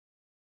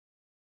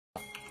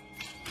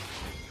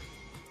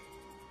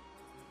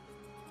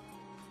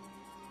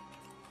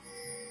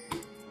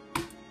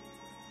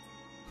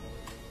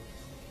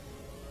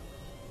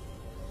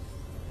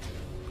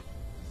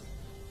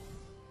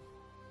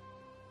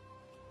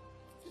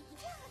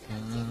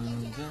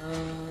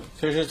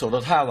确实走得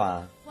太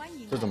晚，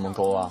这怎么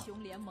勾啊？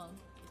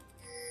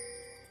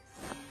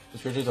这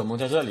确实怎么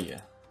在这里？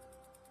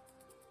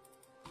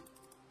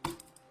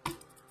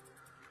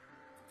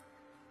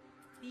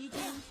敌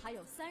军还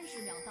有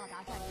30秒到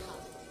达战场。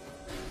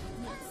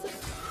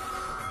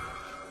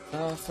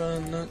大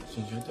粉嫩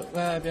精致的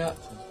外表，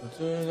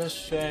值得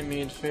水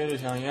蜜水的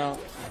想要。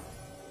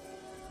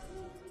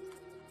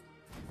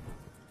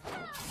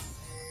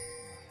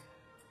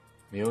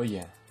没有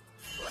眼，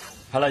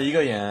拍了一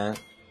个眼，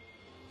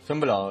升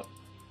不了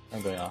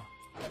那个呀。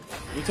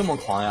你这么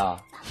狂呀？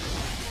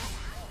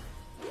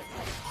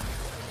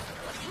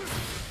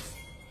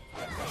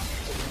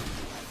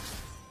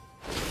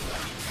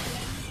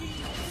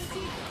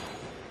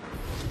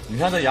你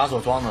看这亚索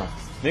装的，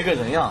没个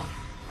人样。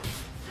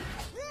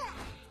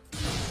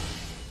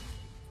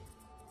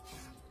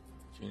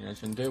竟然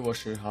真对我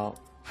示好，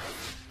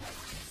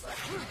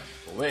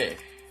喂！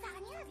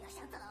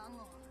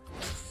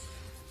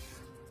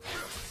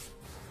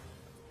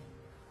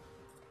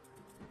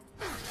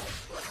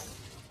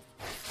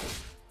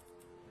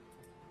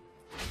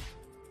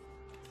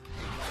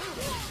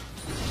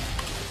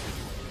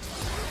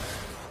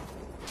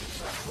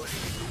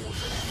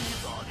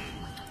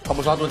他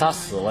不抓住他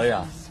死了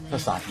呀！这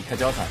傻逼开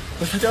交闪，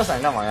不是交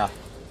闪干嘛呀？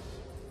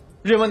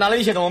瑞文拿了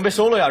一血怎么被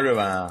收了呀？瑞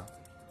文，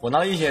我拿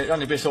了一血让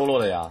你被收了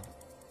的呀，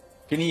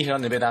给你一血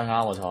让你被单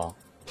杀，我操！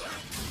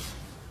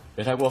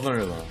别太过分，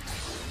瑞文。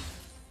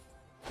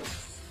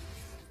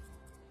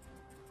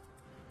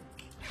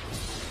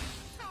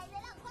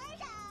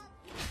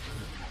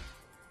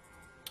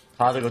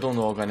他这个动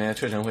作我感觉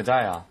翠神会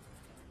在呀。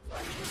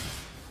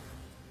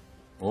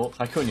哦，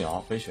还 Q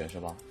鸟回血是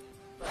吧？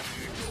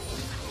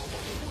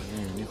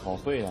你好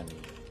会呀你！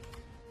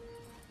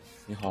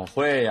你好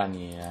会呀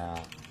你！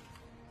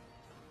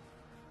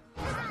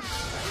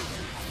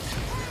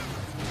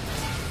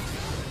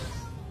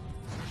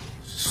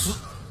是，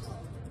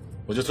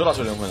我就知道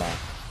这人会来。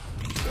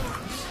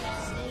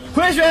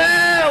回血，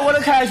我的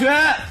凯旋！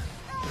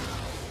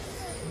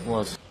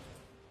我操！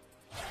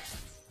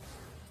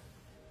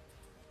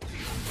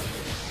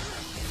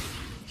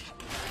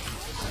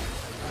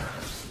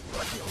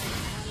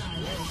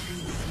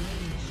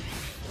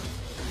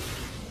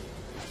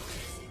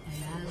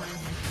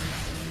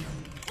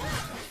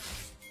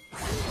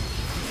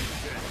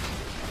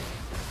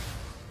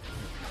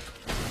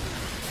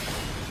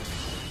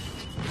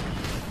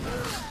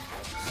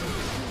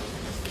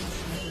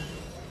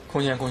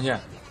控线！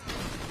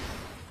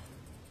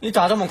你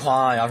咋这么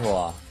狂啊，亚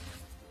索？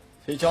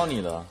谁教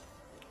你的？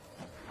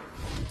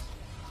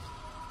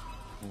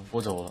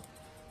不走了，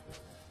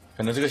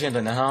可能这个线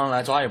等南商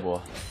来抓一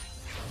波。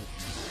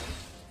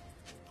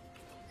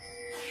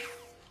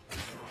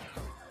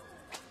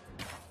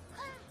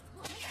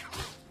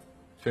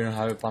这人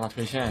还会帮他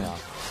推线呀，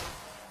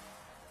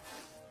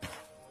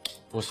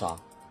多傻！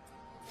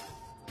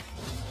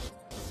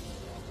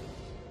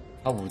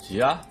他5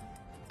级啊！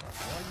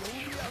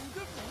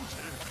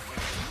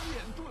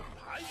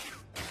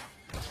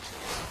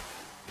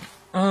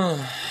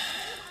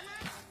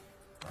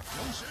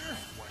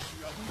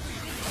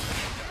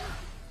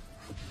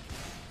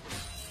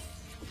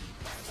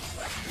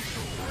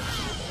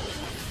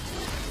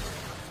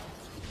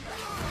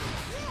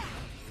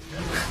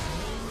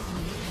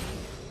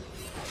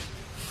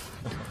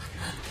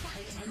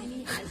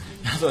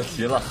亚索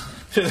急了，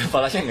现在把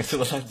他线给吃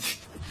了，他急，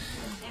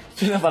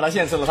现在把他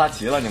线吃了，他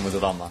急了，你们知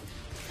道吗？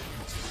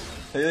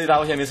他一大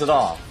波线没吃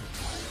到。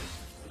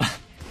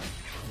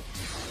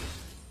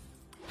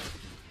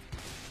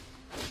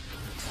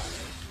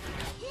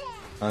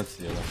他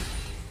急了，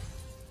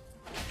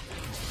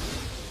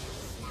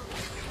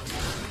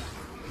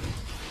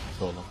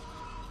走了。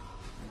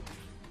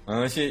玩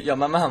游戏要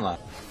慢慢玩。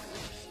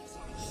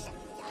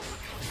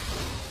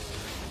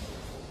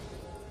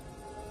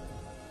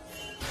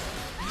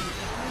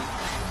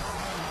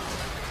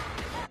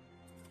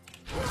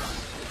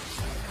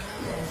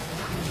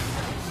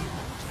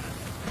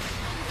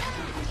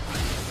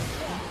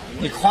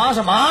你狂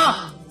什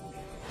么？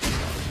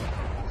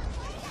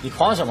你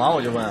狂什么？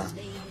我就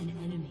问。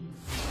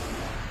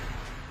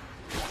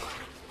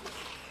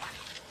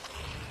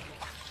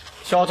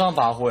嚣张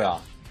跋扈呀！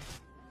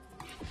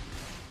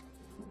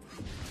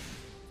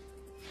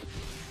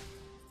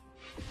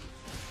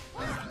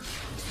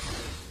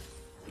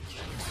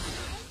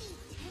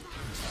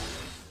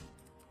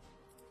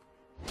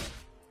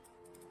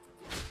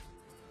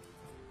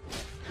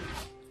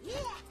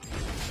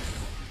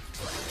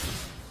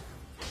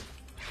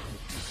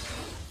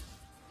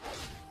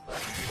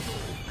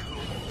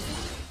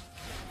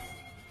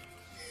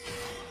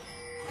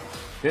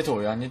别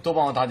走呀！你多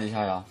帮我打几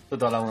下呀！这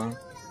德莱文。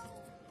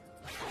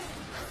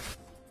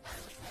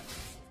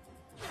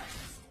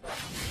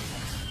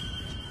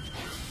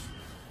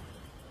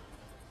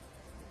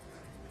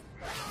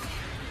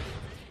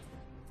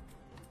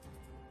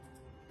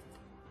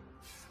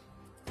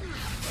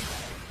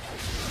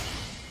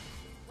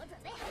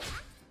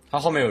他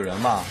后面有人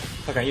嘛？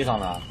他敢 E 上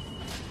来？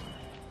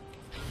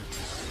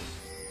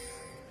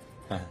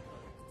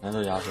难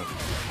受亚索，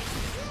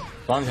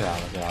装起来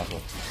了，这亚索，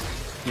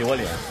比我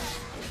脸。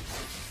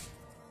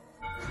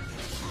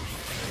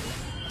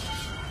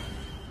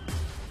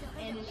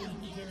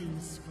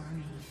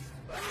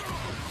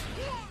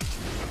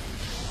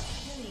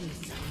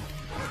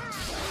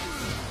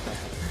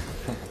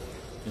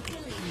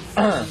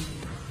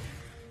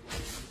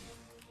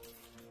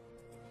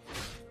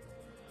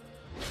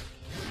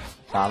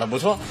打得不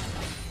错。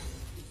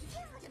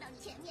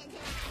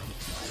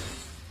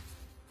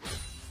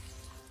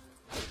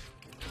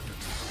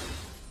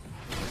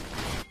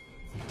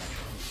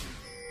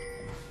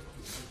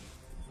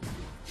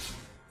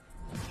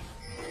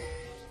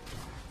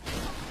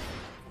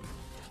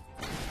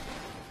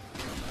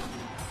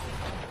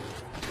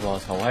我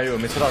操！我还以为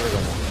没吃到这个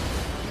呢。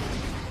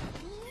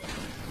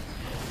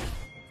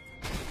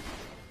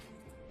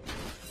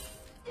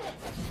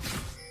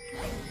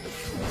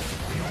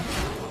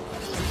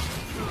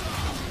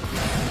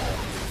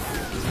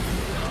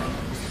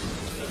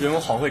瑞文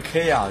好会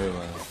K 呀，瑞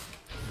文。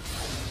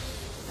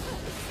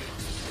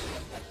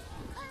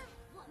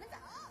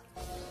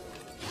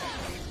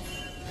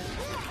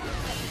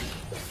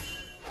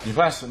你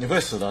快死！你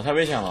会死的，太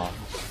危险了。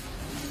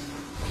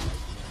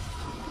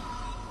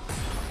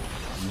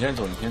你先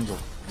走，你先走。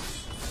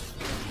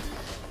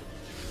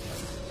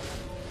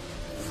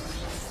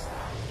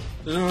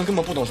这瑞文根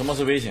本不懂什么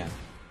是危险。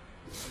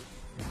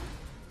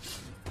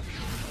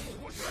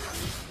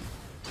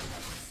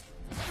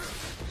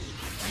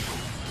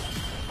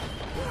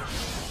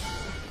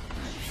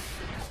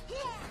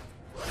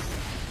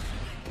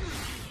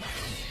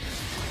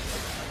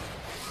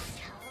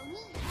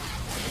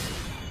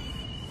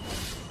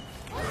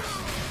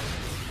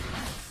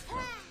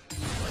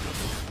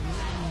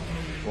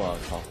我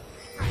靠！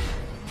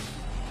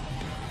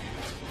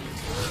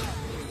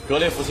格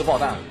雷福斯爆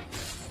弹，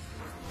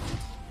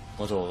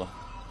我走了。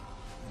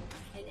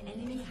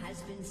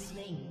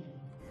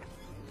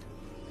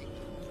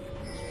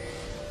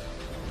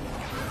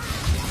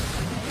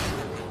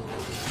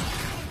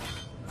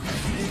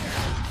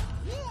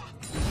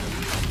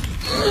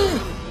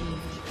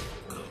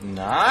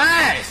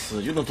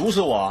Nice， 有种毒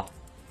死我，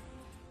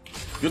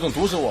有种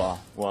毒死我！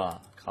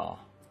我靠，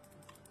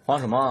慌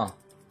什么？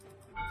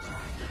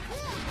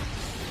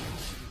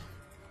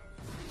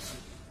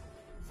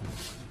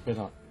非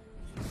常。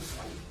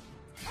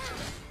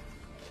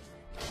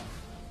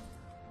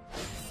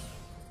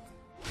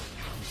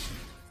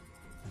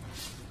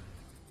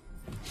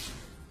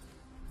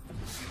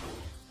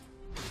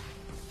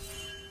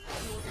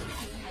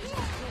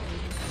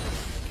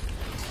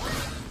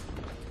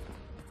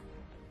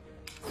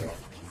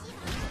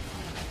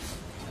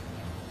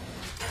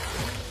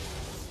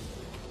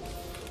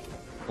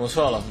我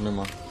撤了，兄弟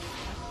们，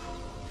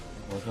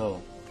我撤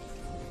了。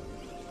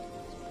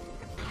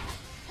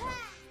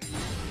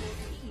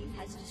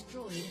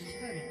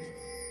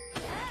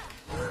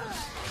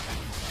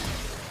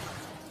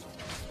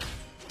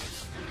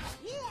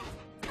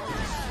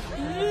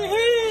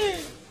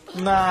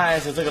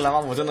Nice， 这个蓝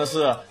马普真的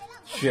是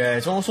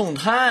雪中送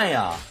炭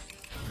呀！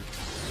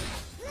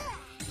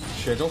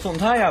雪中送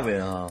炭呀，伟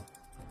恩，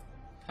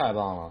太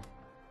棒了！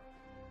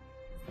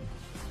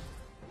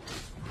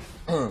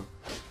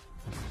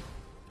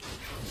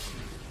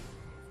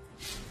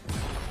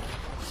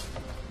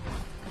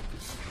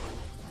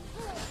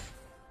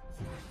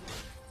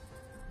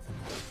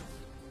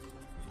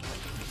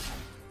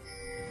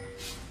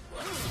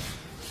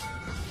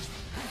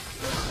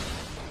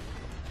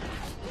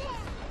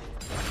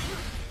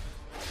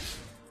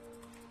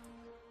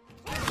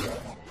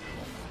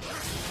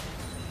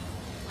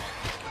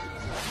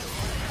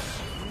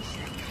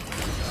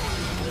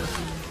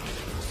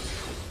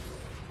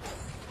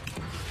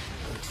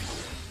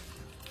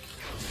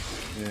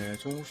雪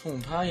中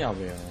送炭呀，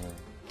伟恩。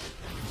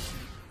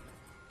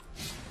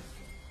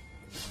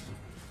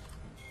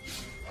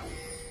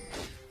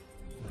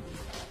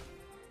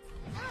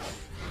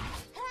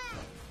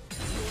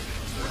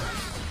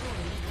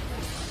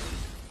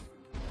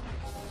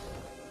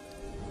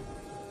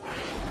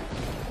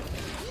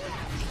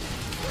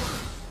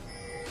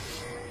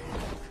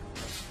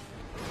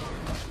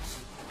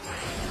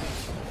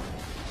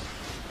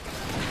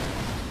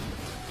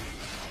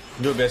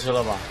你就别吃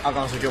了吧，阿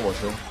刚是给我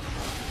吃。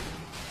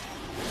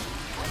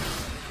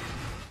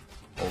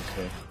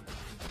OK，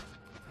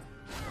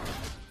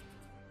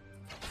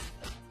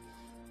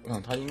 我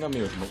想他应该没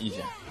有什么意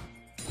见。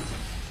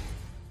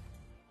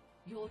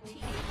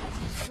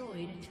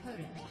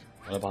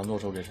我来把诺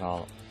手给杀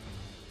了。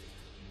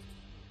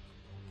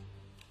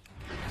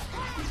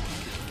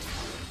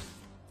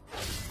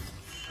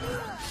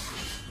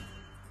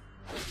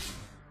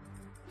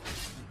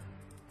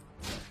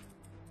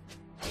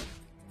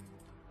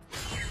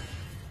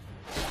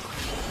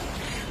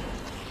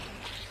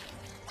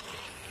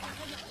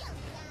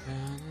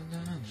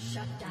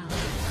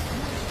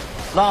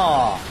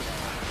那，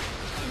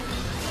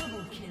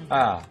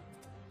哎，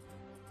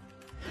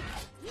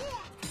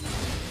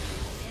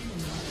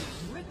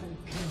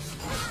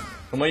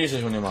什么意思，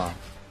兄弟们？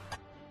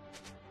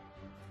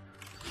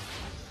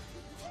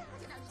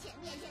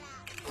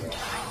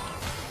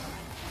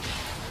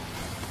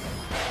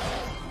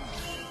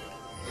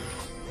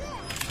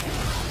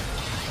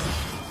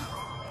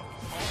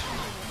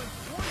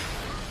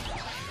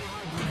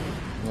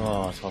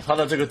哦，他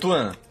的这个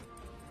盾，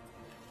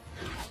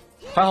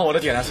还好我的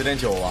点燃时间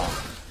久啊，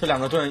这2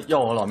个盾要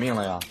我老命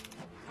了呀！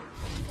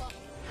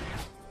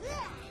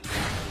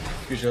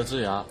玉蛇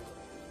之牙，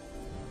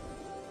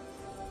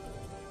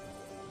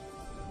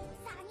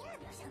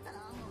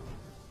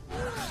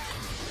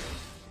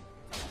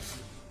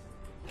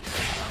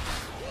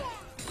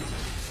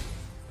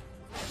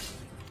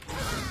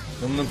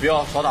能不能不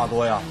要少打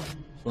多呀，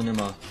兄弟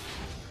们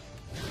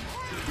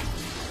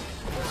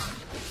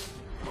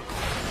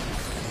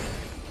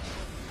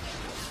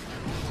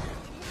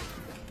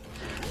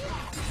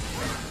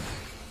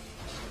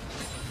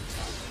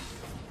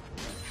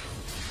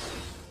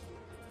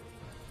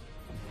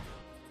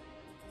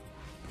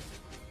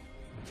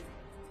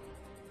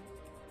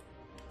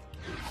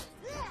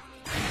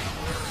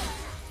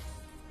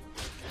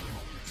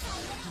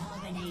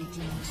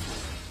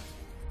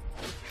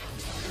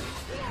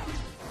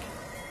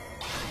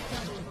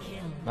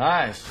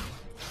？Nice，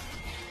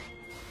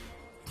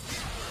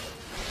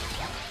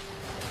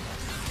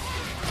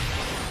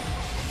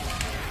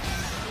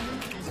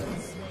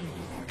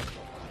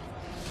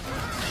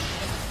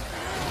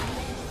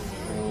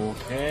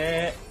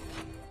 OK，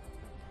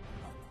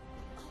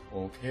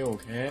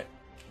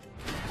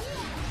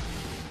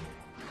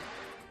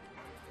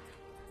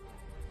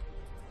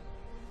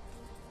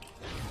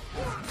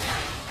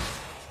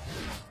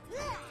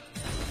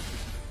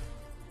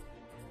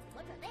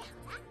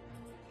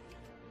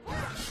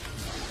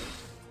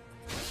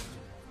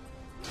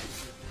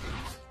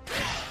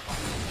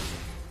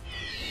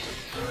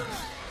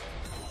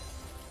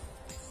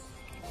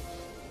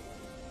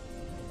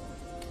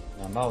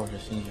 2把我是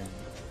新鲜的。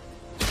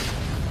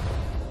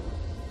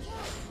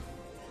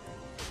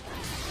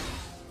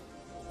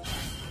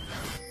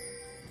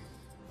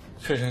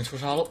确认出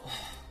沙漏，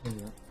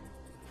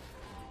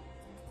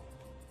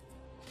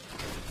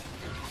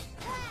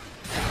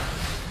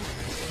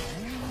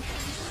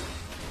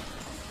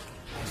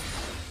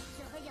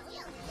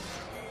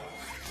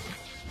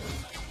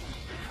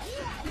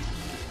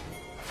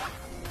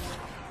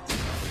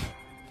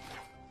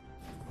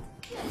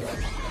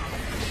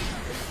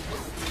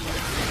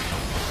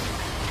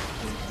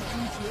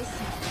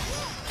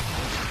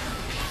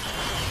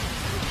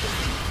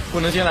不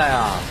能进来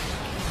呀！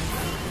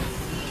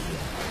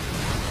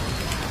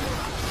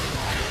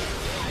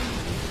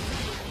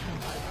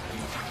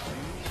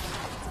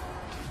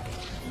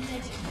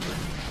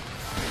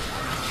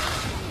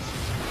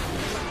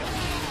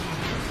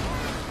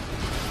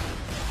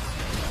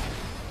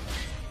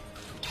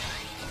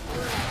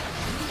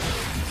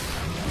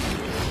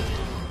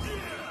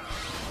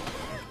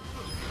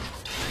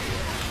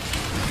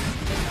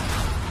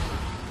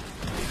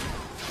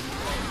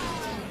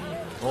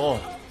哦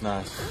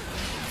 ，nice。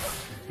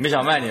没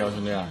想卖你啊，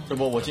兄弟，这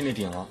波我尽力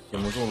顶了，顶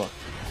不住了。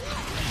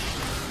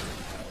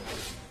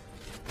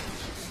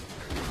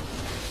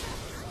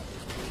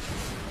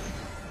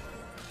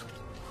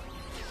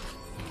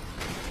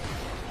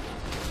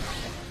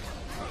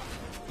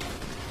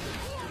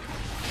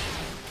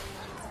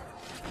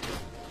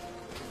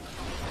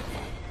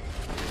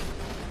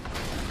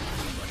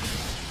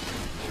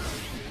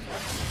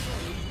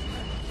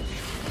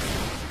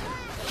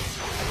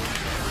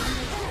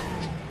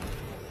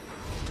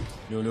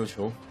溜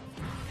球。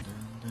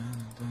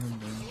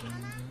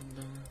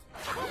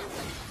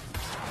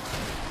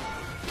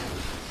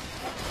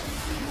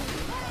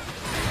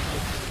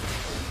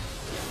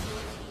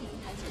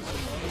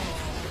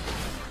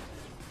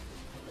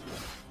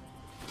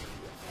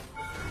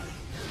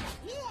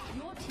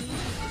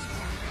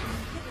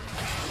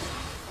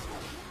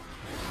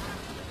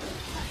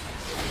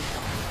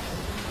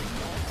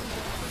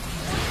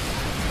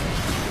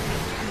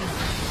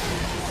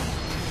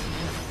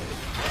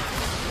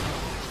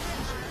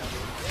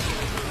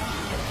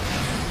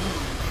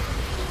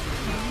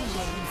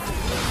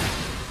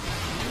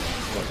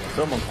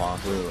这么狂，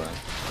对不对？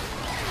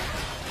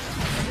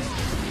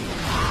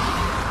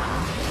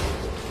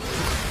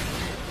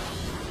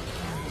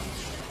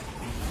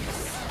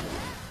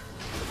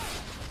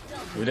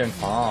有点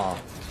狂啊！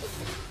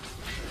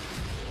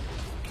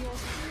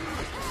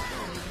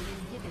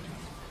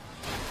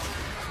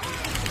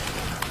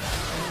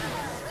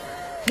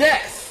 Yes，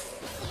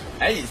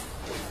 Ace，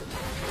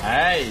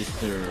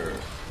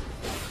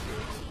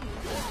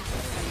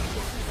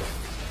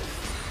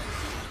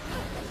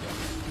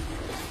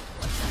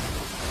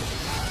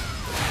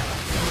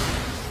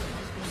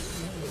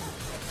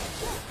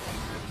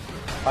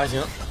 还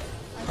行，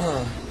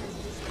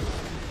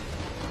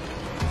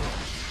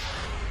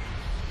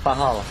换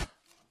号了，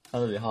看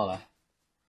自己号来。